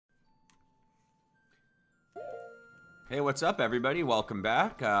Hey, what's up, everybody? Welcome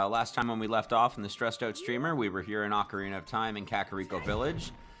back. Last time when we left off in the Stressed Out Streamer, we were here in Ocarina of Time in Kakariko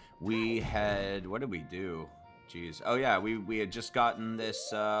Village. We had... what did we do? Jeez. Oh, yeah, we had just gotten this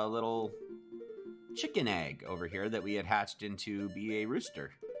little chicken egg over here that we had hatched into be a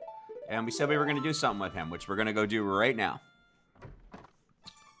rooster. And we said we were going to do something with him, which we're going to go do right now.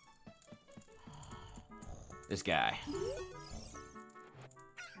 This guy.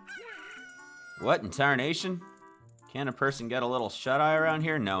 What in tarnation? Can a person get a little shut-eye around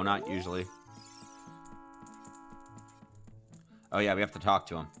here? No, not usually. Oh yeah, we have to talk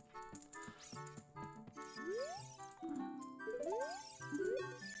to him.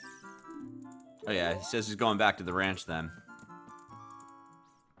 Oh yeah, he says he's going back to the ranch then.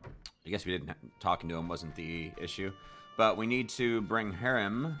 I guess we didn't... talking to him wasn't the issue. But we need to bring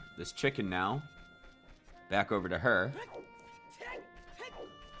Harem, this chicken now, back over to her.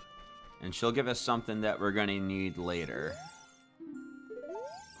 And she'll give us something that we're gonna need later.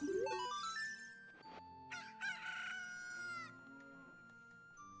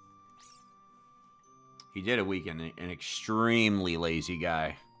 He did a weekend, an extremely lazy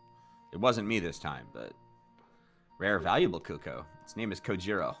guy. It wasn't me this time, but rare, valuable Coco. Its name is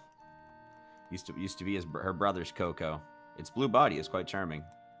Kojiro. Used to be her brother's Coco. Its blue body is quite charming.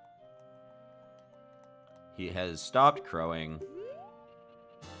 He has stopped crowing.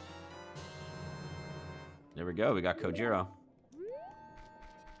 There we go, we got Kojiro.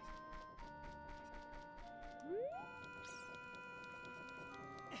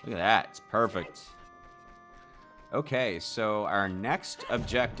 Look at that, it's perfect. Okay, so our next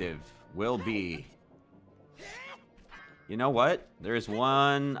objective will be... you know what? There's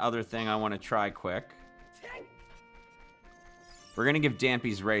one other thing I want to try quick. We're going to give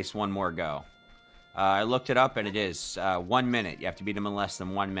Dampy's race one more go. I looked it up, and it is 1 minute. You have to beat him in less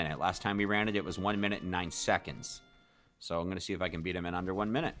than 1 minute. Last time we ran it, it was 1 minute and 9 seconds. So I'm going to see if I can beat him in under 1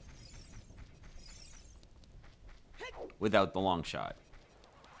 minute. Without the long shot.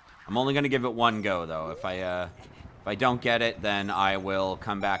 I'm only going to give it one go, though. If I don't get it, then I will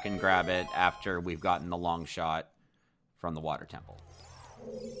come back and grab it after we've gotten the long shot from the water temple.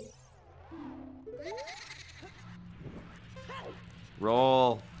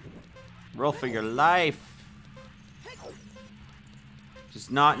 Roll. Roll for your life.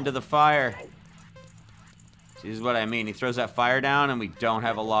 Just not into the fire. See, this is what I mean. He throws that fire down, and we don't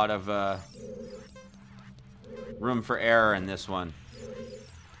have a lot of room for error in this one.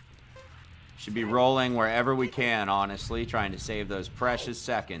 Should be rolling wherever we can, honestly, trying to save those precious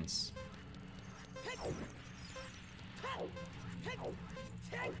seconds.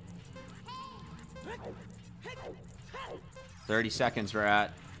 "30 seconds we're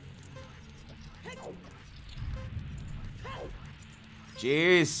at.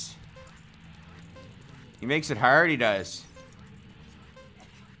 Jeez. He makes it hard, he does.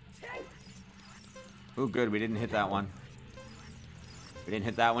 Oh, good, we didn't hit that one. We didn't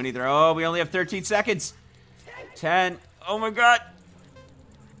hit that one either. Oh, we only have 13 seconds. 10. Oh my god.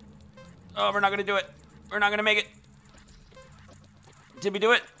 Oh, we're not gonna do it. We're not gonna make it. Did we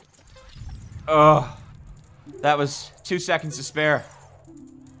do it? Oh, that was 2 seconds to spare.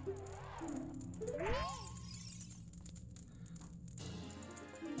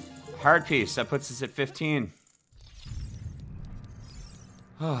 Hard piece, that puts us at 15.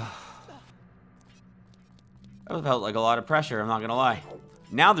 That felt like a lot of pressure, I'm not gonna lie.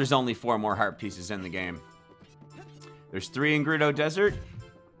 Now there's only 4 more heart pieces in the game. There's 3 in Gerudo Desert.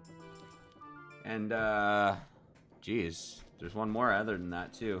 And, geez, there's one more other than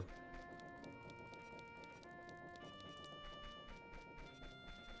that, too.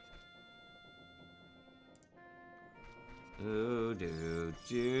 Do, do,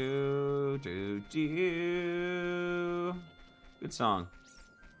 do, do, do. Good song.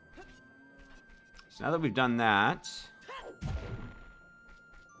 So now that we've done that...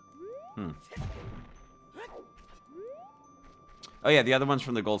 Oh yeah, the other one's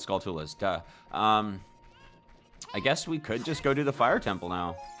from the Gold Skulltulas. Duh. I guess we could just go do the Fire Temple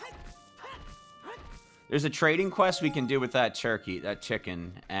now. There's a trading quest we can do with that turkey, that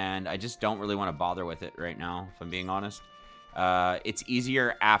chicken, and I just don't really want to bother with it right now, if I'm being honest. It's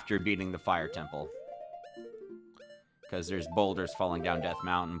easier after beating the Fire Temple. Because there's boulders falling down Death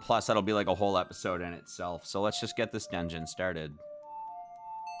Mountain. Plus, that'll be like a whole episode in itself. So let's just get this dungeon started.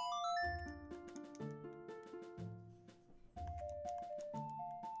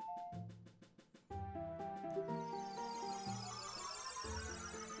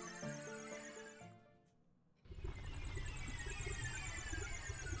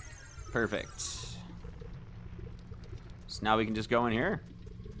 Perfect. So now we can just go in here.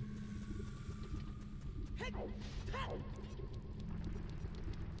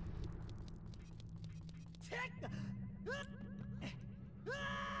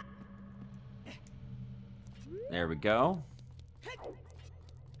 There we go.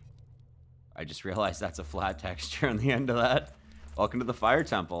 I just realized that's a flat texture on the end of that. Welcome to the Fire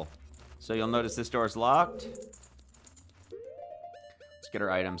Temple. So you'll notice this door's locked. Let's get our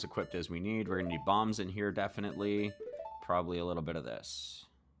items equipped as we need. We're gonna need bombs in here, definitely. Probably a little bit of this.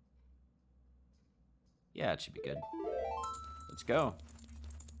 Yeah, it should be good. Let's go.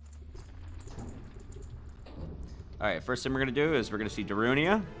 Alright, first thing we're gonna do is we're gonna see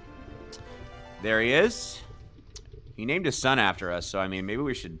Darunia. There he is. He named his son after us, so I mean, maybe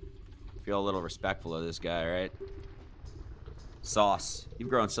we should feel a little respectful of this guy, right? Sauce. You've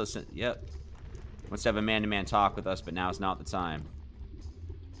grown so... Yep. Wants to have a man-to-man talk with us, but now's not the time.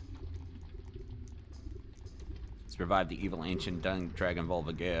 Let's revive the evil ancient dung dragon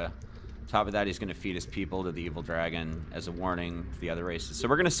Volvagea. On top of that, he's going to feed his people to the evil dragon as a warning to the other races. So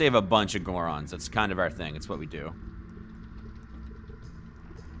we're going to save a bunch of Gorons. That's kind of our thing. It's what we do.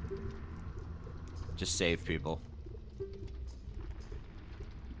 Just save people.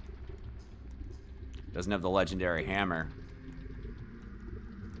 Doesn't have the legendary hammer.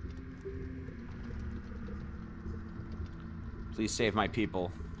 Please save my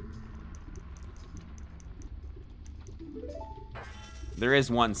people. There is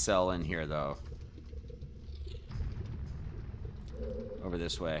one cell in here, though. Over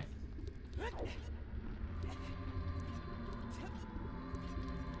this way.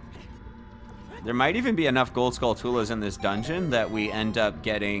 There might even be enough Gold Skull Tulas in this dungeon that we end up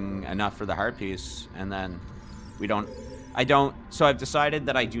getting enough for the heart piece, and then we don't... So I've decided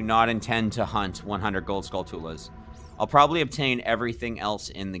that I do not intend to hunt 100 Gold Skull Tulas. I'll probably obtain everything else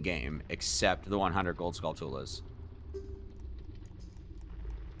in the game, except the 100 Gold Skull Tulas.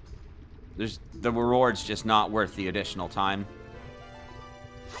 The reward's just not worth the additional time.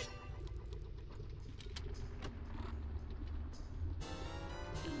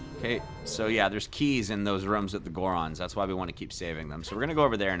 Okay, so yeah, there's keys in those rooms with the Gorons. That's why we want to keep saving them. So we're going to go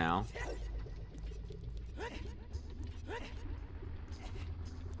over there now. How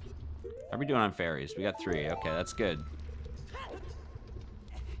are we doing on fairies? We got 3. Okay, that's good.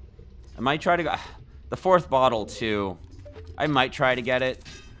 I might try to go... The 4th bottle, too. I might try to get it.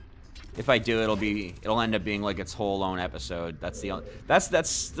 If I do, it'll end up being like its whole own episode. That's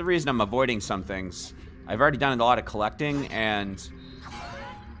the reason I'm avoiding some things. I've already done a lot of collecting, and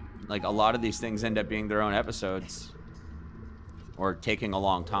like a lot of these things end up being their own episodes. Or taking a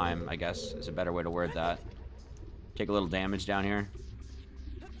long time, I guess, is a better way to word that. Take a little damage down here.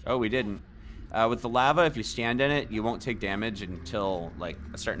 Oh, we didn't. With the lava, if you stand in it, you won't take damage until, like,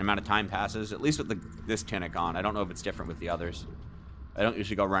 a certain amount of time passes. At least with this Tinnicon. I don't know if it's different with the others. I don't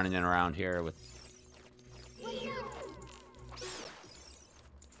usually go running in around here with...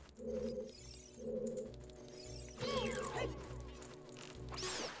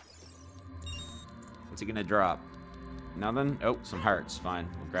 What's he gonna drop? Nothing? Oh, some hearts. Fine.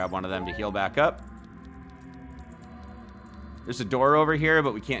 We'll grab one of them to heal back up. There's a door over here,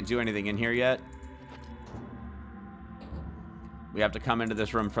 but we can't do anything in here yet. We have to come into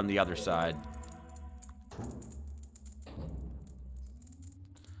this room from the other side.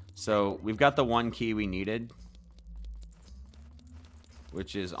 So, we've got the one key we needed.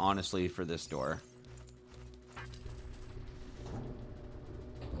 Which is honestly for this door.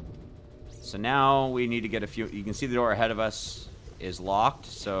 So now we need to get a few... You can see the door ahead of us is locked,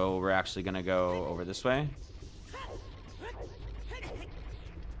 so we're actually going to go over this way.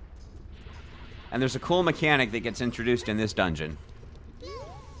 And there's a cool mechanic that gets introduced in this dungeon.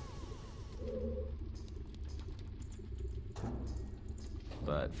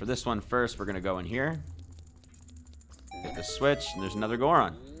 But for this one first, we're going to go in here. Hit the switch, and there's another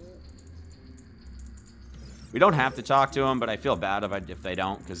Goron. We don't have to talk to them, but I feel bad if they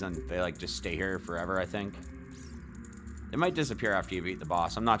don't, because then they like just stay here forever, I think. It might disappear after you beat the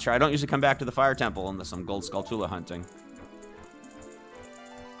boss. I'm not sure. I don't usually come back to the Fire Temple unless I'm Gold Skull Tula hunting.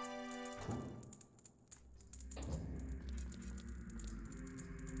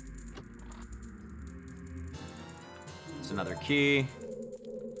 It's another key.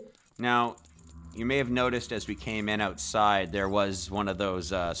 Now, you may have noticed as we came in outside, there was one of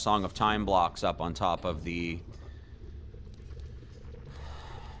those Song of Time blocks up on top of the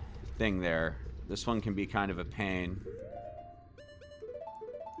thing there. This one can be kind of a pain.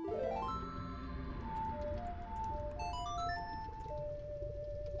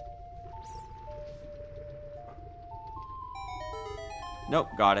 Nope,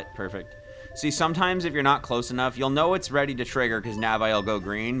 got it. Perfect. See, sometimes if you're not close enough, you'll know it's ready to trigger because Navi will go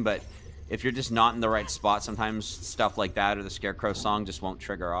green, but if you're just not in the right spot, sometimes stuff like that or the Scarecrow song just won't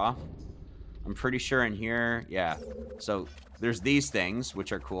trigger off. I'm pretty sure in here, yeah. So there's these things,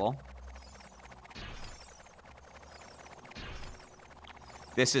 which are cool.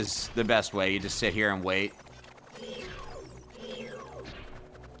 This is the best way. You just sit here and wait.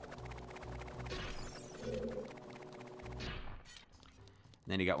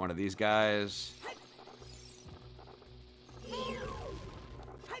 Then you got one of these guys.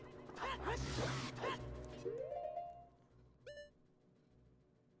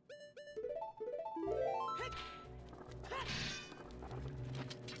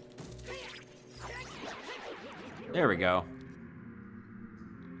 There we go.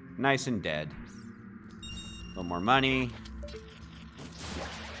 Nice and dead. A little more money.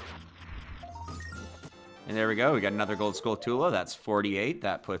 And there we go. We got another gold Skulltula. That's 48.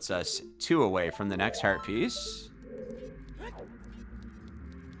 That puts us 2 away from the next heart piece.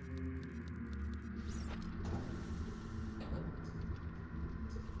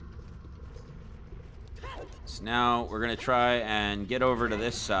 So now we're going to try and get over to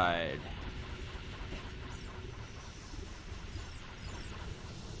this side.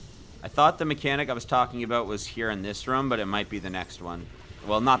 I thought the mechanic I was talking about was here in this room, but it might be the next one.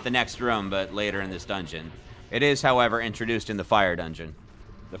 Well, not the next room, but later in this dungeon. It is, however, introduced in the fire dungeon.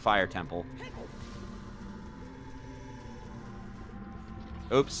 The fire temple.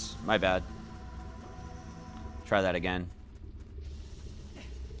 Oops, my bad. Try that again.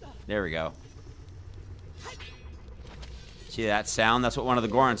 There we go. See that sound? That's what one of the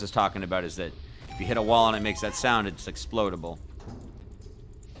Gorons is talking about, is that if you hit a wall and it makes that sound, it's explodable.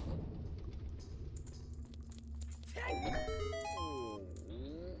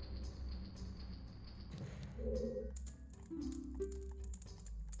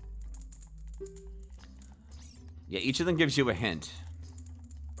 Yeah, each of them gives you a hint.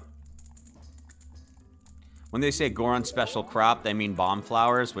 When they say Goron special crop, they mean bomb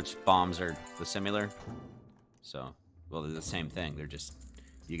flowers, which bombs are the similar. So, well, they're the same thing. They're just,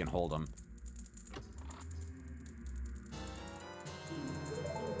 you can hold them.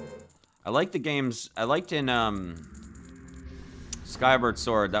 I like the games, I liked in Skyward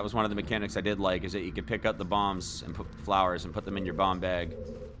Sword, that was one of the mechanics I did like, is that you could pick up the bombs and put flowers and put them in your bomb bag.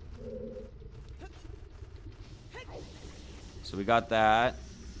 So we got that.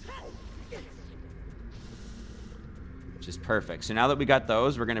 Which is perfect. So now that we got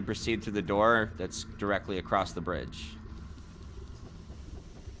those, we're going to proceed through the door that's directly across the bridge.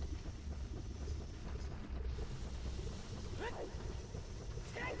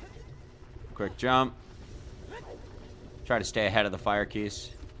 Quick jump. Try to stay ahead of the fire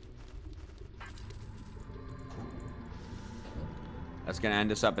keys. That's going to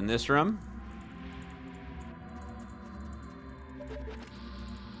end us up in this room.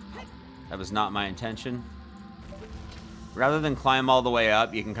 That was not my intention. Rather than climb all the way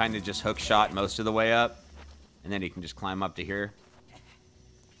up, you can kind of just hook shot most of the way up. And then you can just climb up to here.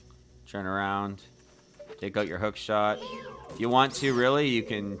 Turn around. Take out your hook shot. If you want to, really, you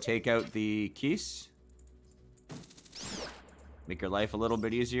can take out the keys. Make your life a little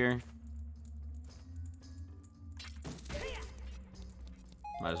bit easier.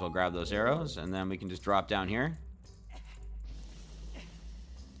 Might as well grab those arrows, and then we can just drop down here.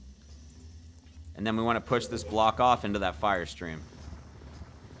 And then we want to push this block off into that fire stream.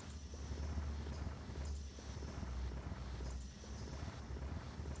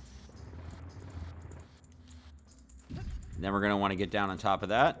 And then we're going to want to get down on top of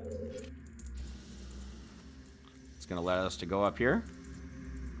that. It's going to let us to go up here.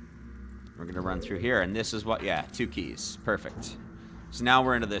 We're going to run through here, and this is what, yeah, 2 keys. Perfect. So now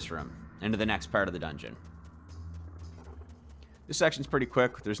we're into this room, into the next part of the dungeon. This section's pretty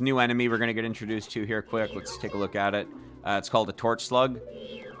quick. There's a new enemy we're going to get introduced to here quick. Let's take a look at it. It's called a torch slug.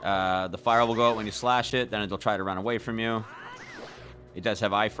 The fire will go out when you slash it, then it'll try to run away from you. It does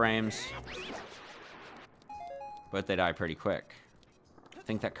have iframes, but they die pretty quick. I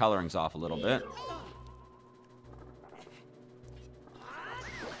think that coloring's off a little bit.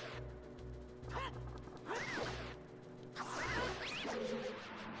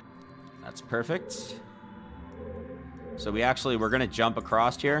 That's perfect. So we're going to jump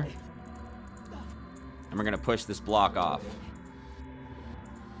across here. And we're going to push this block off.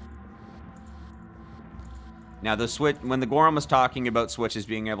 Now the switch, when the Goron was talking about switches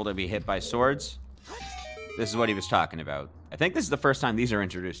being able to be hit by swords, this is what he was talking about. I think this is the first time these are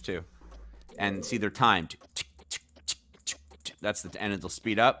introduced too. And see, they're timed. That's the end, it'll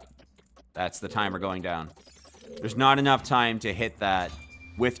speed up. That's the timer going down. There's not enough time to hit that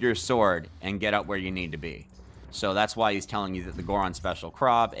with your sword and get up where you need to be. So that's why he's telling you that the Goron special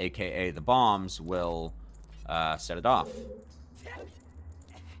crop, aka the bombs, will set it off.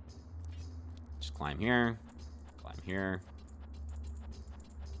 Just climb here. Climb here.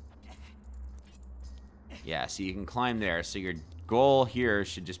 Yeah, so you can climb there. So your goal here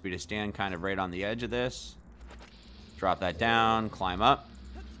should just be to stand kind of right on the edge of this. Drop that down, climb up.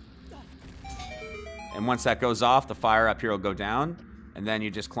 And once that goes off, the fire up here will go down, and then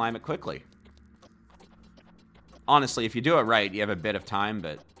you just climb it quickly. Honestly, if you do it right, you have a bit of time,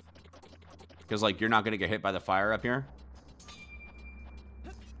 but... Because, like, you're not going to get hit by the fire up here.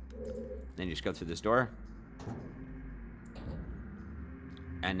 Then you just go through this door.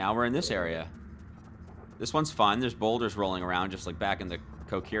 And now we're in this area. This one's fun. There's boulders rolling around, just like back in the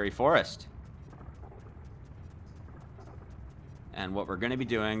Kokiri Forest. And what we're going to be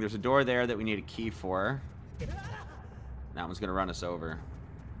doing, there's a door there that we need a key for. That one's going to run us over.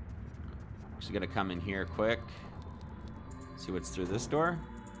 Just going to come in here quick. See what's through this door.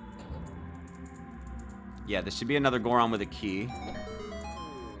 Yeah, this should be another Goron with a key.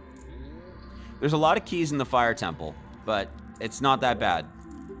 There's a lot of keys in the Fire Temple, but it's not that bad.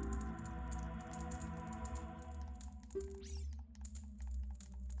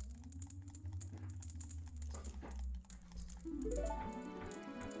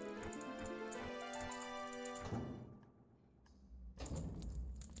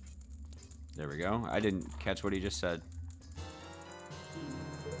 There we go. I didn't catch what he just said.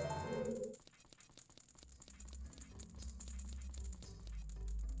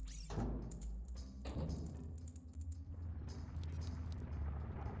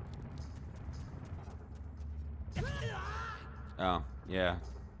 Oh, yeah.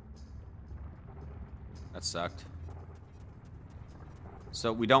 That sucked.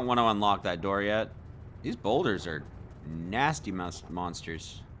 So we don't want to unlock that door yet. These boulders are nasty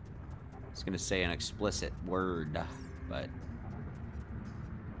monsters. I was going to say an explicit word, but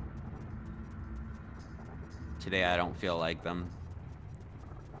today I don't feel like them.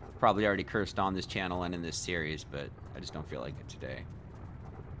 Probably already cursed on this channel and in this series, but I just don't feel like it today.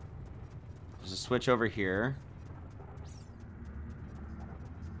 There's a switch over here.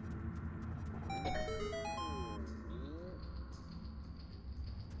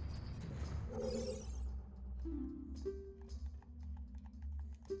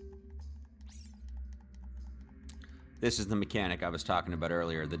 This is the mechanic I was talking about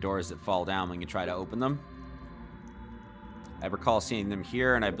earlier. The doors that fall down when you try to open them. I recall seeing them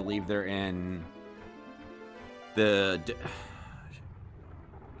here, and I believe they're in the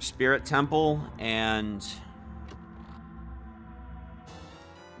Spirit Temple and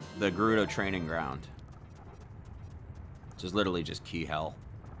the Gerudo Training Ground. Which is literally just key hell.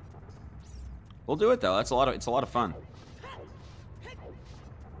 We'll do it though. It's a lot of fun.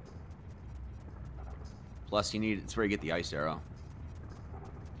 Plus, it's where you get the ice arrow.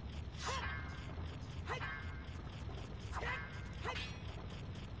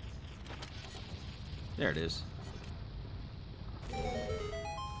 There it is.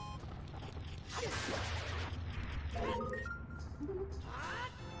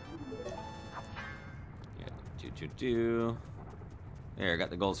 Yeah, do. There, I got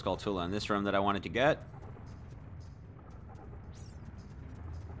the gold skull tool in this room that I wanted to get.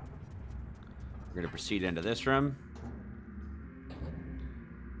 We're going to proceed into this room.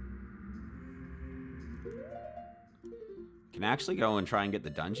 Can actually go and try and get the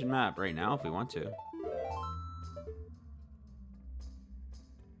dungeon map right now if we want to.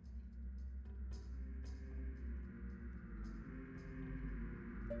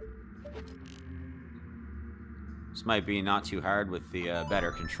 This might be not too hard with the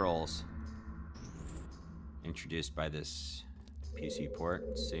better controls introduced by this PC port.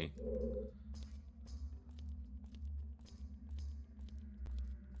 Let's see.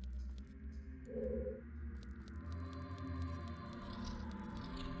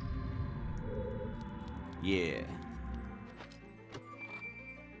 Yeah.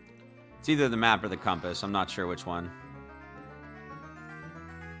 It's either the map or the compass. I'm not sure which one.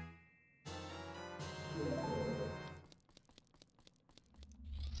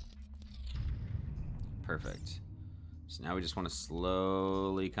 Perfect. So now we just want to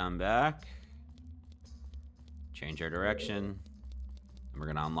slowly come back. Change our direction. And we're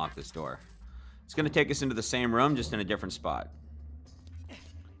going to unlock this door. It's going to take us into the same room, just in a different spot.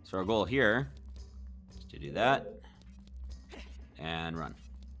 So our goal here is to do that. And run.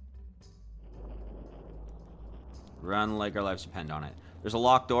 Run like our lives depend on it. There's a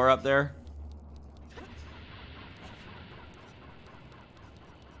locked door up there.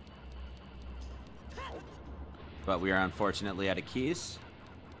 But we are unfortunately out of keys.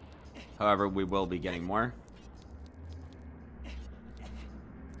 However, we will be getting more.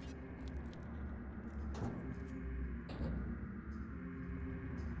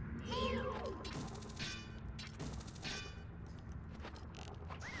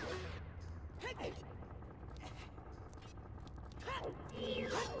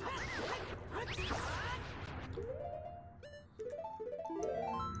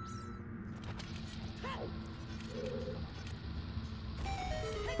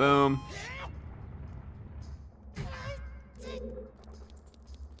 Boom.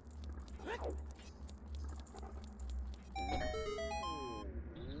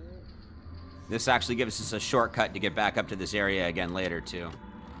 This actually gives us a shortcut to get back up to this area again later, too.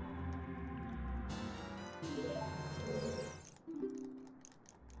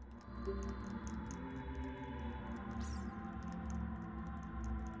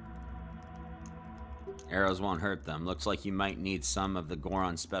 Arrows won't hurt them. Looks like you might need some of the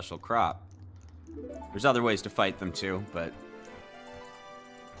Goron special crop. There's other ways to fight them too, but...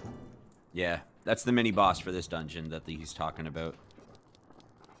 yeah, that's the mini-boss for this dungeon that he's talking about.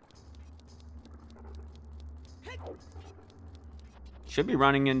 Should be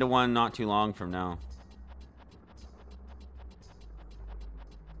running into one not too long from now.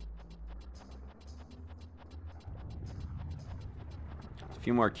 A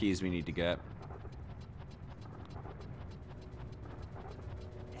few more keys we need to get.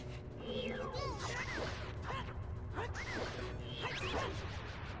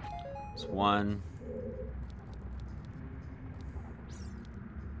 One.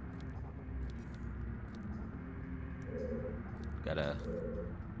 Gotta...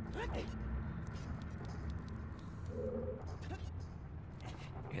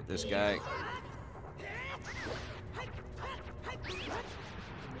 hit this guy.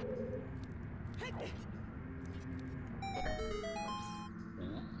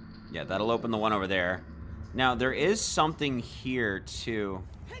 Yeah, that'll open the one over there. Now, there is something here, too.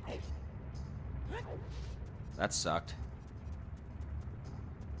 That sucked.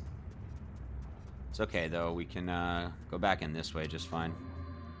 It's okay, though. We can go back in this way just fine.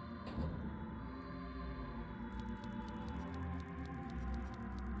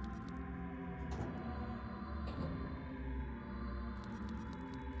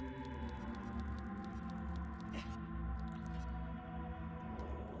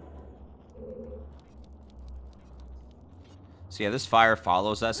 So yeah, this fire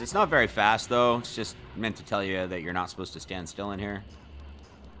follows us. It's not very fast, though. It's just meant to tell you that you're not supposed to stand still in here.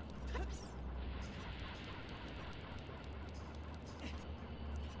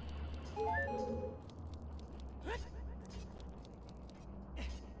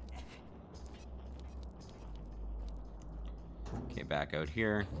 Okay, back out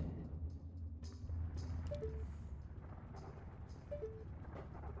here.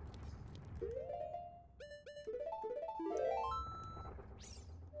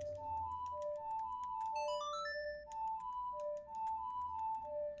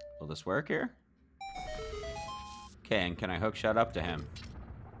 Will this work here? Okay, and can I hookshot up to him?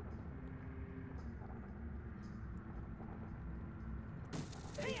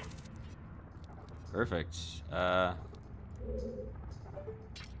 Perfect. Yeah,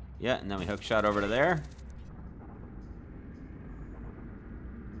 and then we hookshot over to there.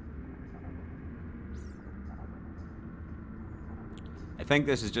 I think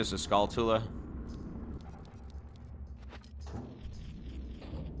this is just a Skulltula.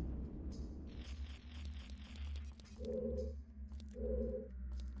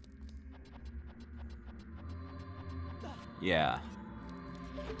 Yeah.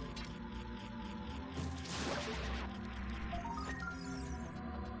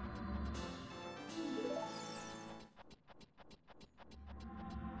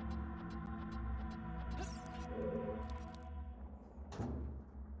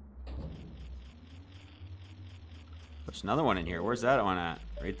 There's another one in here. Where's that one at?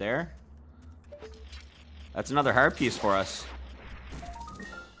 Right there? That's another heart piece for us.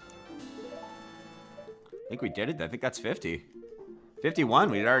 I think we did it. I think that's 50. 51.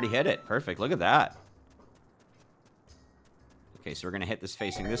 We'd already hit it. Perfect. Look at that. Okay, so we're going to hit this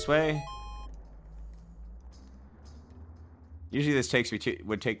facing this way. Usually this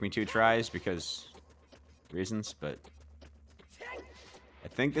would take me 2 tries because reasons, but I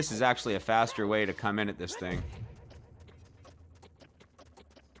think this is actually a faster way to come in at this thing.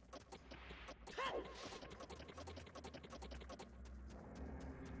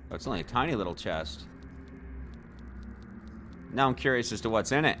 Oh, it's only a tiny little chest. Now I'm curious as to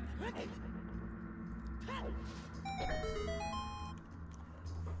what's in it.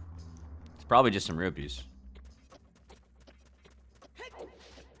 It's probably just some rupees.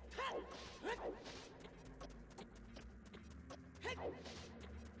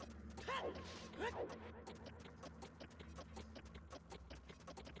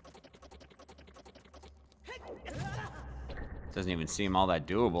 Doesn't even seem all that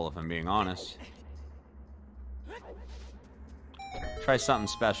doable, if I'm being honest. Try something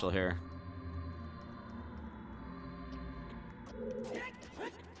special here.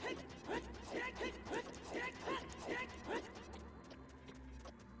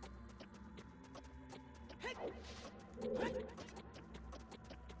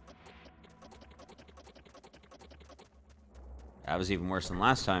 That was even worse than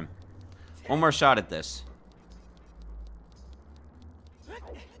last time. One more shot at this.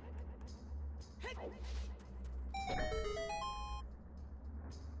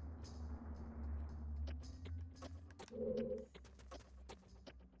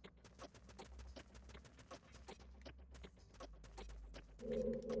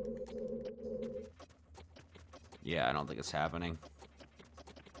 Yeah, I don't think it's happening.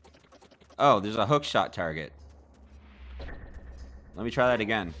 Oh, there's a hook shot target. Let me try that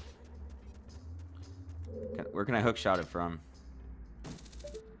again. Where can I hook shot it from?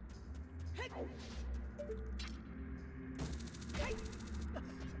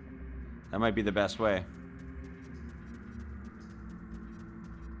 That might be the best way.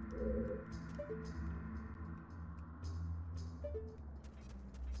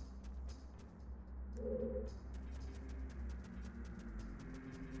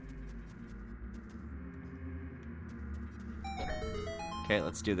 Okay,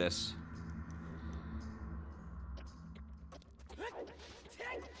 let's do this. I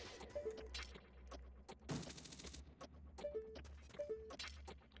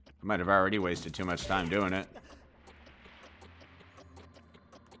might have already wasted too much time doing it.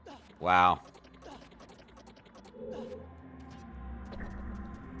 Wow.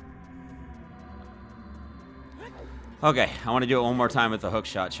 Okay, I want to do it one more time with the hook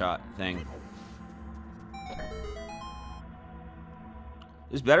shot thing.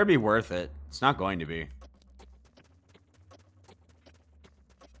 This better be worth it. It's not going to be.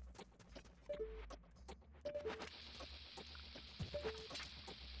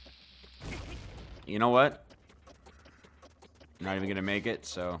 You know what? I'm not even gonna make it,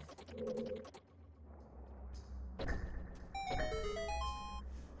 so.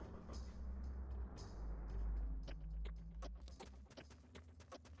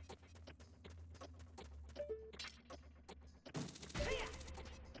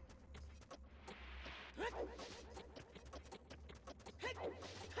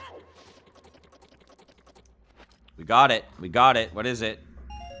 We got it. We got it. What is it?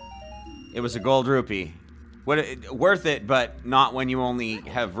 It was a gold rupee. Worth it, but not when you only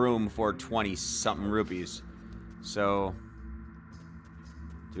have room for 20-something rupees. So,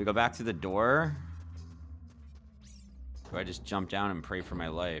 do we go back to the door? Do I just jump down and pray for my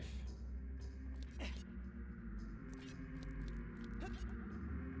life?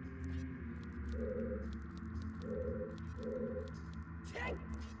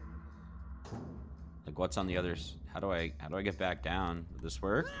 Like, what's on the others? How do I get back down? Would this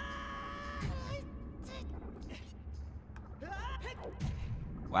work?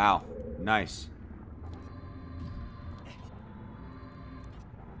 Wow, nice.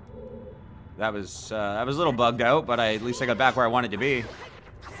 That was a little bugged out, but at least I got back where I wanted to be.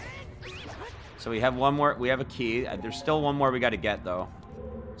 So we have one more. We have a key. There's still one more we got to get though.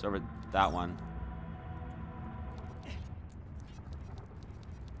 It's over that one.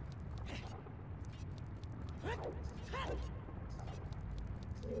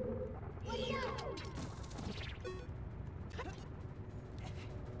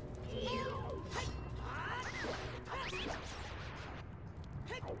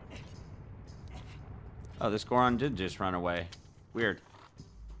 Oh, this Goron did just run away. Weird.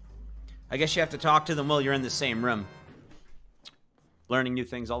 I guess you have to talk to them while you're in the same room. Learning new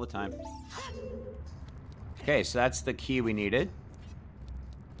things all the time. Okay, so that's the key we needed.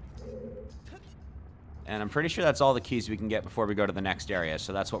 And I'm pretty sure that's all the keys we can get before we go to the next area.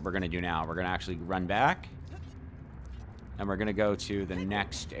 So that's what we're going to do now. We're going to actually run back. And we're going to go to the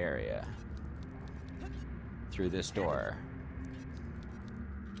next area. Through this door.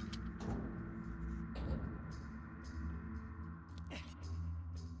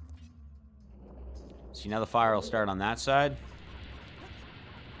 See, now the fire will start on that side.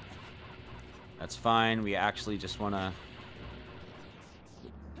 That's fine. We actually just want to...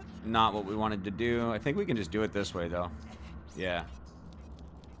 Not what we wanted to do. I think we can just do it this way, though. Yeah.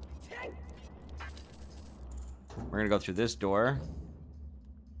 We're going to go through this door.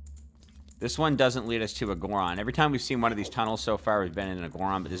 This one doesn't lead us to a Goron. Every time we've seen one of these tunnels so far, we've been in a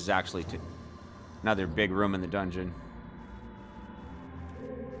Goron, but this is actually another big room in the dungeon.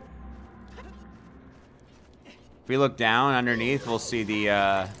 If we look down underneath, we'll see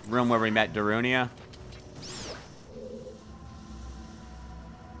the room where we met Darunia.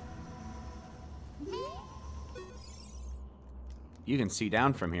 You can see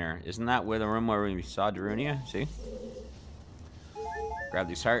down from here. Isn't that where the room where we saw Darunia? See? Grab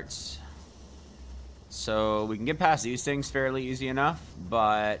these hearts. So we can get past these things fairly easy enough,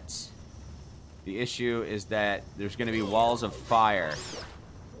 but the issue is that there's going to be walls of fire.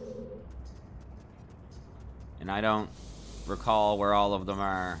 And I don't recall where all of them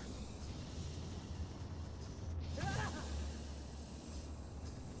are.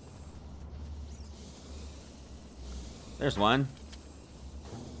 There's one.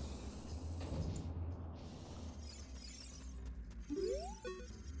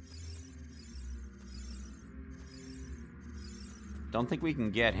 Don't think we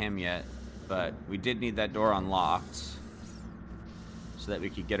can get him yet, but we did need that door unlocked so that we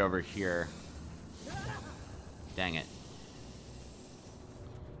could get over here. Dang it.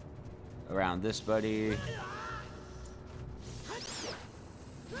 Around this buddy.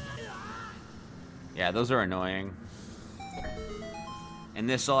 Yeah, those are annoying. And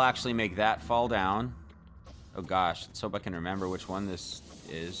this will actually make that fall down. Oh gosh, let's hope I can remember which one this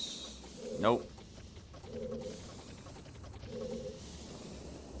is. Nope.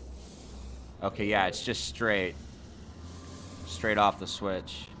 Okay, yeah, it's just straight. Straight off the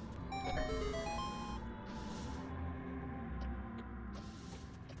switch.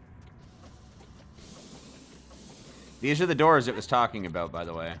 These are the doors it was talking about, by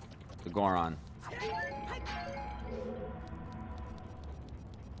the way. The Goron.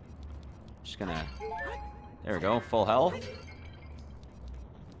 Just gonna... There we go, full health.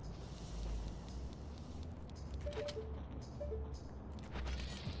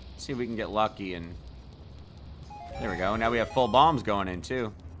 See if we can get lucky and... There we go, now we have full bombs going in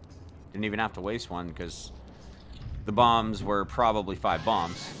too. Didn't even have to waste one because the bombs were probably 5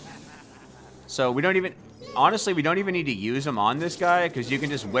 bombs. So we don't even... Honestly, we don't even need to use them on this guy because you can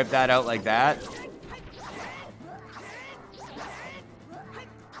just whip that out like that.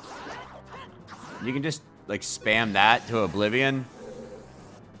 You can just, like, spam that to oblivion.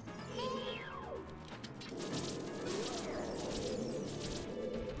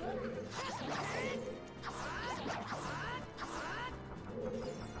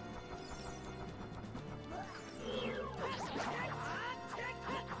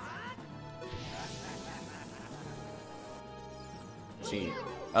 See.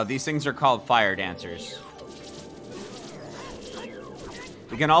 Oh, these things are called fire dancers.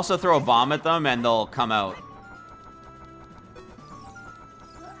 We can also throw a bomb at them and they'll come out.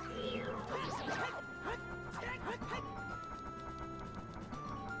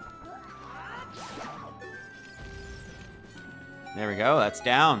 There we go, that's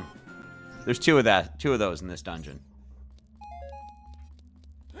down. There's two of those in this dungeon.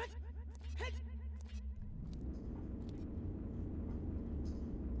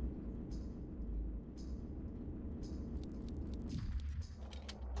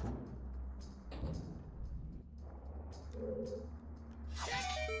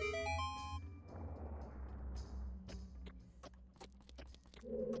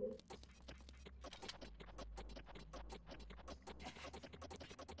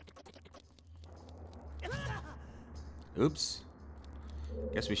 Oops.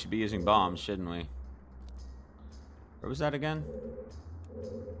 Guess we should be using bombs, shouldn't we? Where was that again?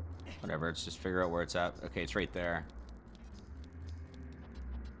 Whatever, let's just figure out where it's at. Okay, it's right there.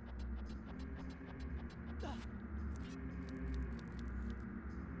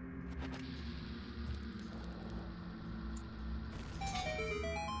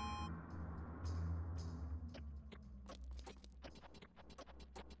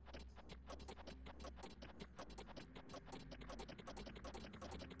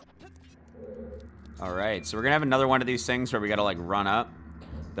 Alright, so we're gonna have another one of these things where we gotta, like, run up.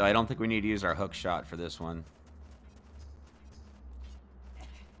 Though I don't think we need to use our hook shot for this one.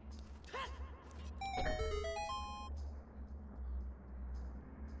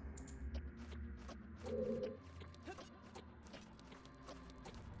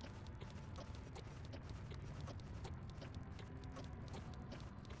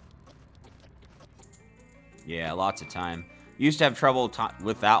 Yeah, lots of time. Used to have trouble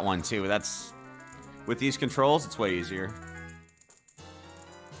with that one, too. That's... With these controls, it's way easier.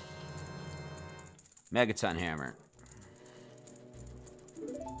 Megaton hammer.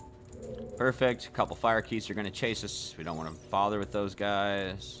 Perfect. A couple fire keys are going to chase us. We don't want to bother with those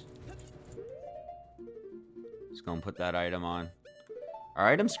guys. Let's go and put that item on. Our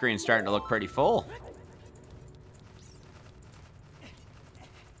item screen's starting to look pretty full.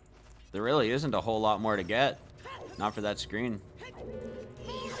 There really isn't a whole lot more to get. Not for that screen.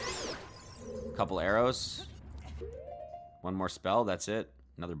 Couple arrows, one more spell, that's it.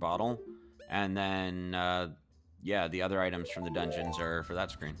 Another bottle, and then yeah, the other items from the dungeons are for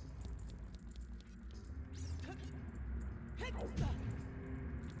that screen.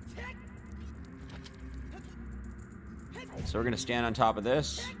 So we're going to stand on top of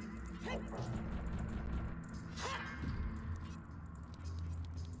this.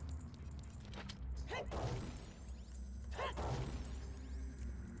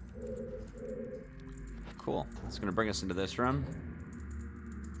 Cool. It's going to bring us into this room.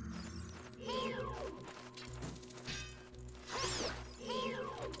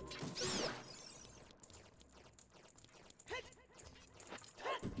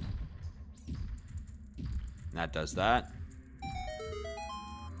 And that does that.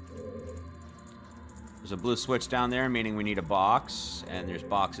 There's a blue switch down there, meaning we need a box, and there's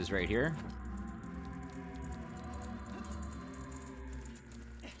boxes right here.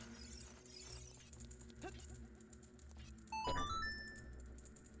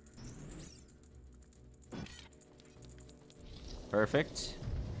 Perfect.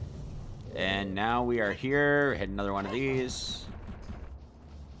 And now we are here. Hit another one of these.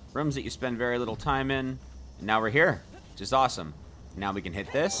 Rooms that you spend very little time in. And now we're here, which is awesome. Now we can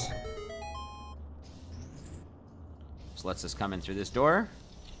hit this. Which lets us come in through this door.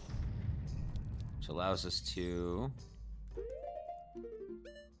 Which allows us to...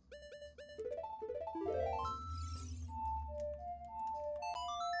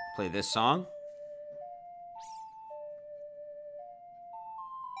 play this song.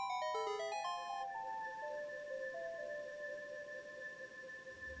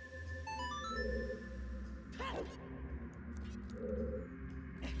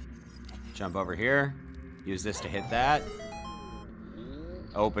 Jump over here. Use this to hit that.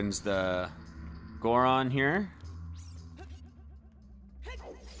 Opens the Goron here.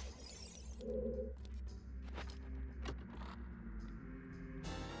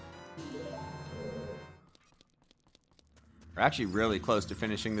 We're actually really close to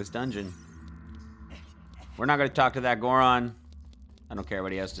finishing this dungeon. We're not going to talk to that Goron. I don't care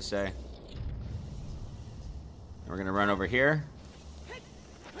what he has to say. We're going to run over here.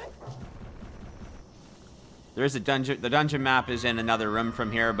 There's a dungeon. The dungeon map is in another room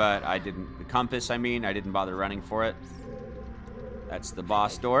from here, but I didn't... the compass, I mean. I didn't bother running for it. That's the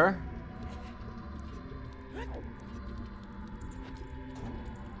boss door.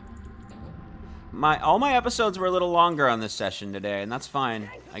 All my episodes were a little longer on this session today, and that's fine,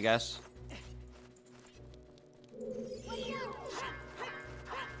 I guess.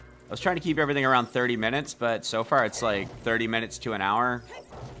 I was trying to keep everything around 30 minutes, but so far it's like 30 minutes to an hour.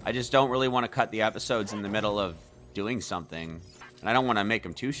 I just don't really want to cut the episodes in the middle of doing something, and I don't want to make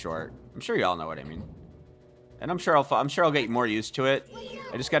them too short. I'm sure y'all know what I mean. And I'm sure I'll get more used to it.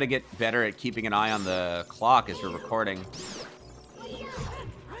 I just got to get better at keeping an eye on the clock as we're recording.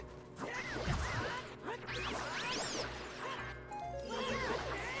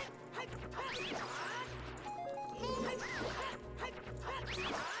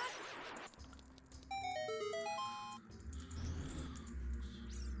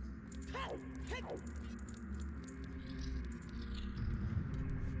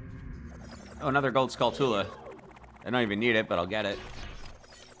 Oh, another gold Skulltula. I don't even need it, but I'll get it.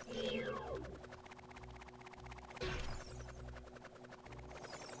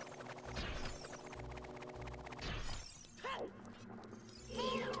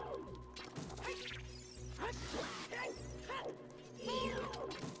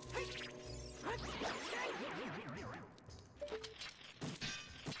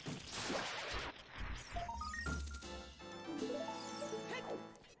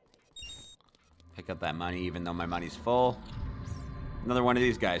 Pick up that money even though my money's full. Another one of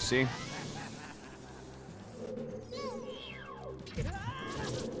these guys, see?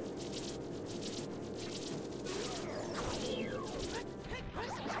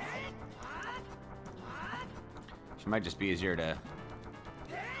 She might just be easier to...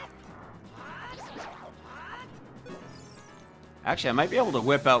 Actually, I might be able to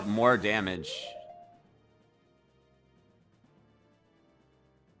whip out more damage.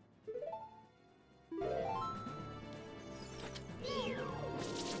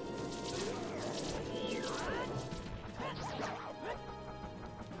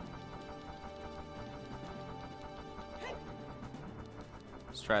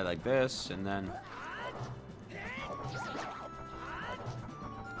 Let's try like this, and then...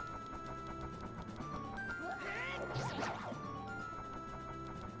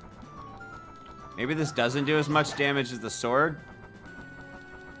 Maybe this doesn't do as much damage as the sword.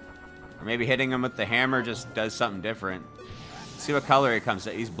 Or maybe hitting him with the hammer just does something different. Let's see what color he comes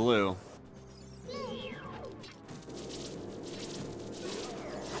at. He's blue.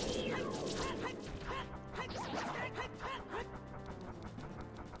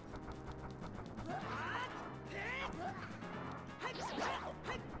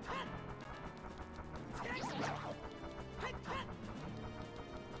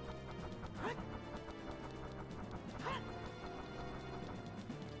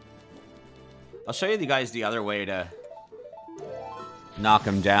 I'll show you the guys the other way to knock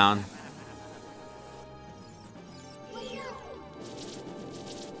him down.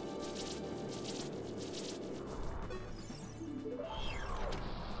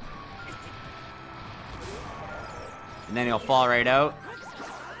 And then he'll fall right out.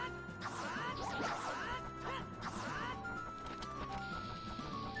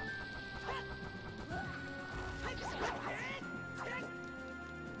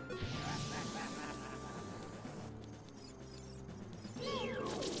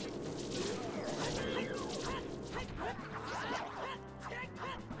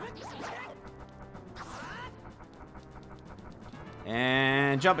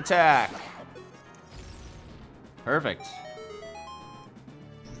 And jump attack. Perfect.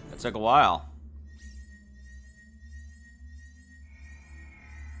 That took a while.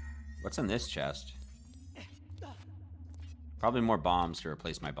 What's in this chest? Probably more bombs to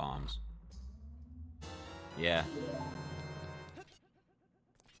replace my bombs. Yeah.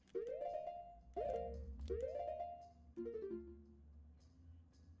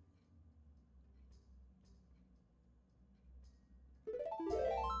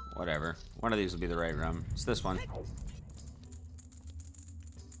 Whatever. One of these will be the right room. It's this one.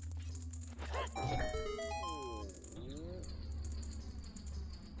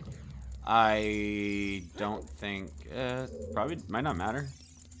 I don't think... probably might not matter.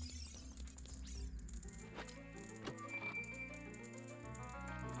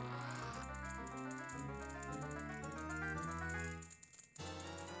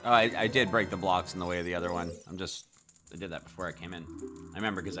 Oh, I did break the blocks in the way of the other one. I did that before I came in. I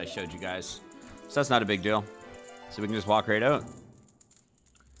remember because I showed you guys. So that's not a big deal. So we can just walk right out.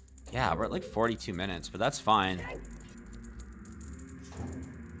 Yeah, we're at like 42 minutes, but that's fine.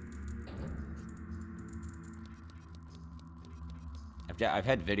 I've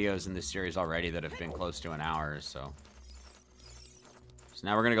had videos in this series already that have been close to an hour, so. So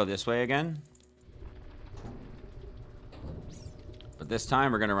now we're gonna go this way again. But this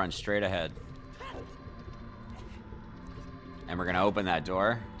time we're gonna run straight ahead. And we're gonna open that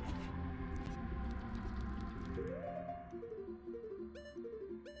door.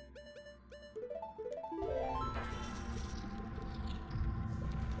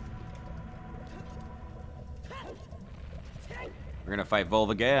 We're gonna fight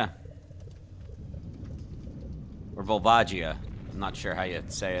Volvagia. Or Volvagia. I'm not sure how you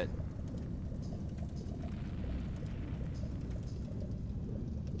say it.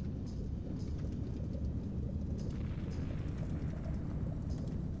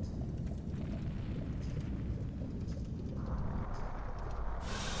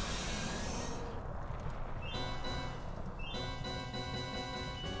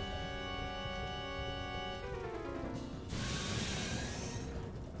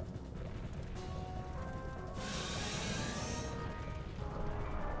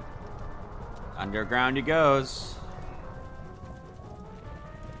 Underground he goes.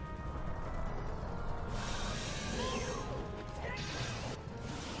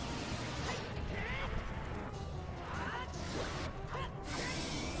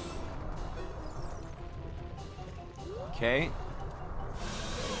 Okay.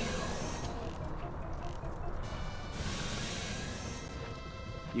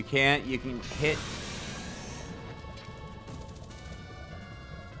 You can hit.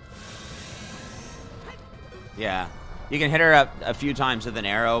 Yeah, you can hit her up a few times with an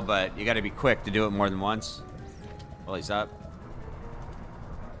arrow, but you gotta be quick to do it more than once. While he's up.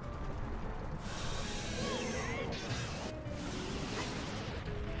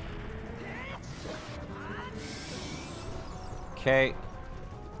 Okay.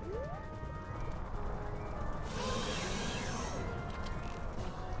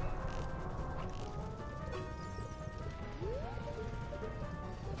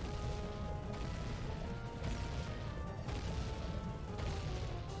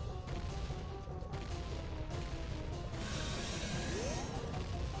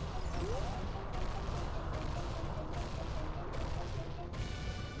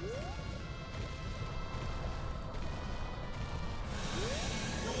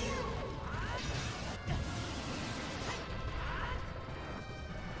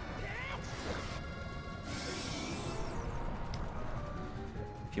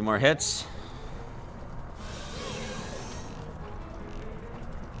 A few more hits.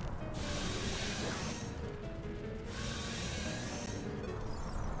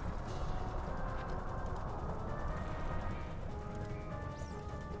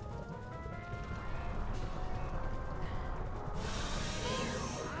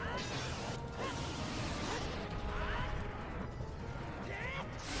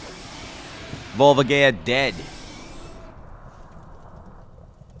 Volvagea dead.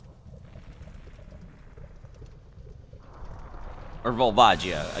 Or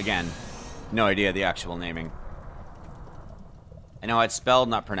Volvagia. Again, no idea the actual naming. I know how it's spelled,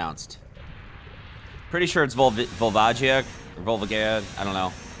 not pronounced. Pretty sure it's Volvagia or Volvagea. I don't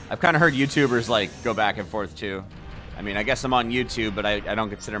know. I've kind of heard YouTubers like go back and forth too. I mean, I guess I'm on YouTube, but I don't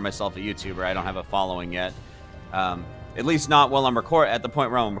consider myself a YouTuber. I don't have a following yet. At least not while I'm at the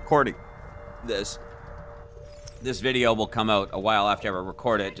point where I'm recording this. This video will come out a while after I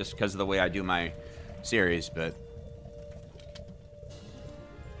record it, just because of the way I do my series. But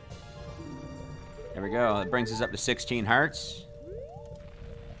there we go. That brings us up to 16 hearts.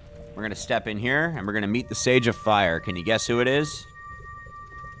 We're gonna step in here and we're gonna meet the Sage of Fire. Can you guess who it is?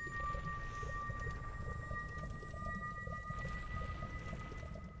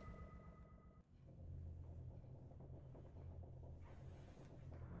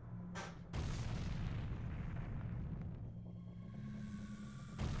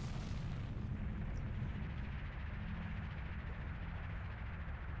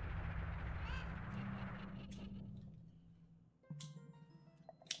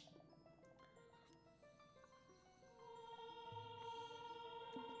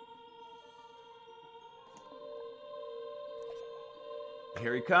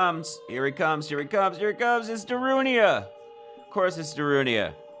 Here he comes. Here he comes. Here he comes. Here he comes. It's Darunia. Of course it's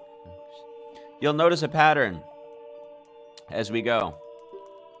Darunia. You'll notice a pattern as we go.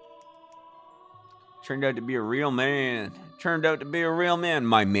 Turned out to be a real man. Turned out to be a real man.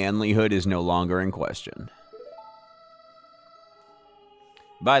 My manlyhood is no longer in question.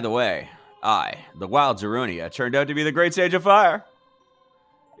 By the way, I, the wild Darunia, turned out to be the great Sage of Fire.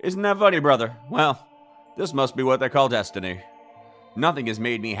 Isn't that funny, brother? Well, this must be what they call destiny. Nothing has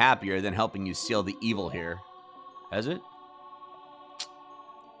made me happier than helping you seal the evil here. Has it?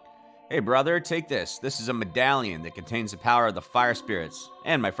 Hey, brother, take this. This is a medallion that contains the power of the fire spirits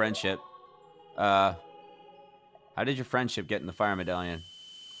and my friendship. How did your friendship get in the fire medallion?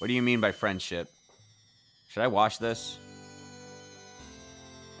 What do you mean by friendship? Should I wash this?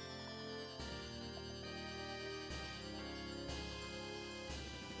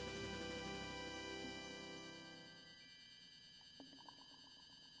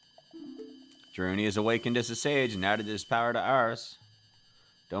 Darunia is awakened as a sage and added his power to ours.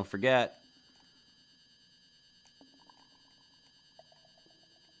 Don't forget.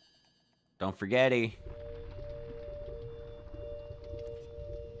 Don't forget-y.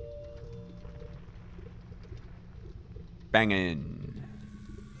 Bangin'.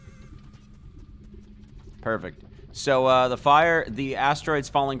 Perfect. So the asteroids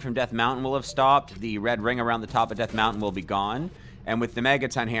falling from Death Mountain will have stopped. The red ring around the top of Death Mountain will be gone. And with the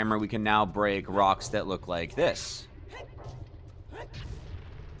Megaton Hammer, we can now break rocks that look like this.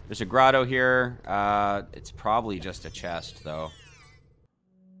 There's a grotto here. It's probably just a chest, though.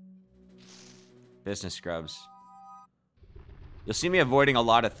 Business scrubs. You'll see me avoiding a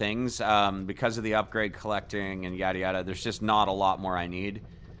lot of things because of the upgrade collecting and yada yada. There's just not a lot more I need.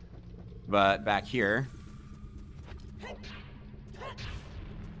 But back here...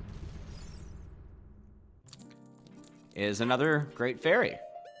 is another great fairy.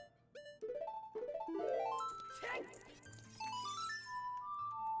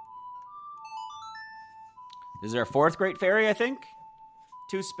 Is there a fourth great fairy, I think?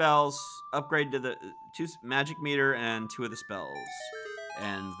 2 spells, upgrade to the 2 magic meter and 2 of the spells.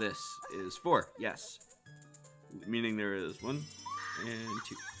 And this is 4, yes. Meaning there is 1 and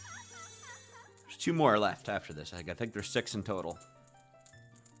 2. There's 2 more left after this. I think there's 6 in total.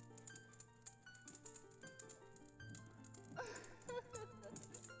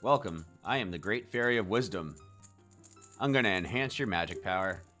 Welcome. I am the Great Fairy of Wisdom. I'm gonna enhance your magic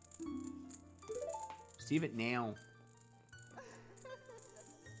power. Receive it now.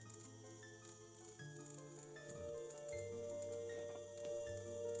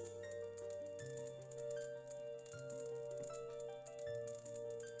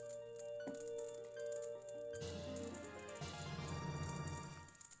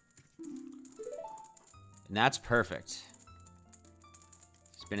 And that's perfect.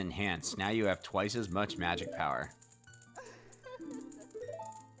 Been enhanced. Now you have twice as much magic power.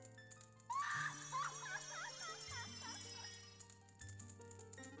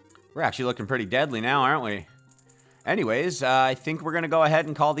 We're actually looking pretty deadly now, aren't we? Anyways, I think we're going to go ahead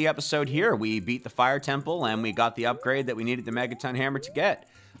and call the episode here. We beat the Fire Temple, and we got the upgrade that we needed the Megaton Hammer to get.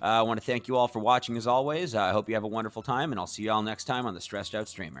 I want to thank you all for watching as always. I hope you have a wonderful time, and I'll see you all next time on the Stressed Out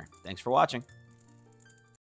Streamer. Thanks for watching.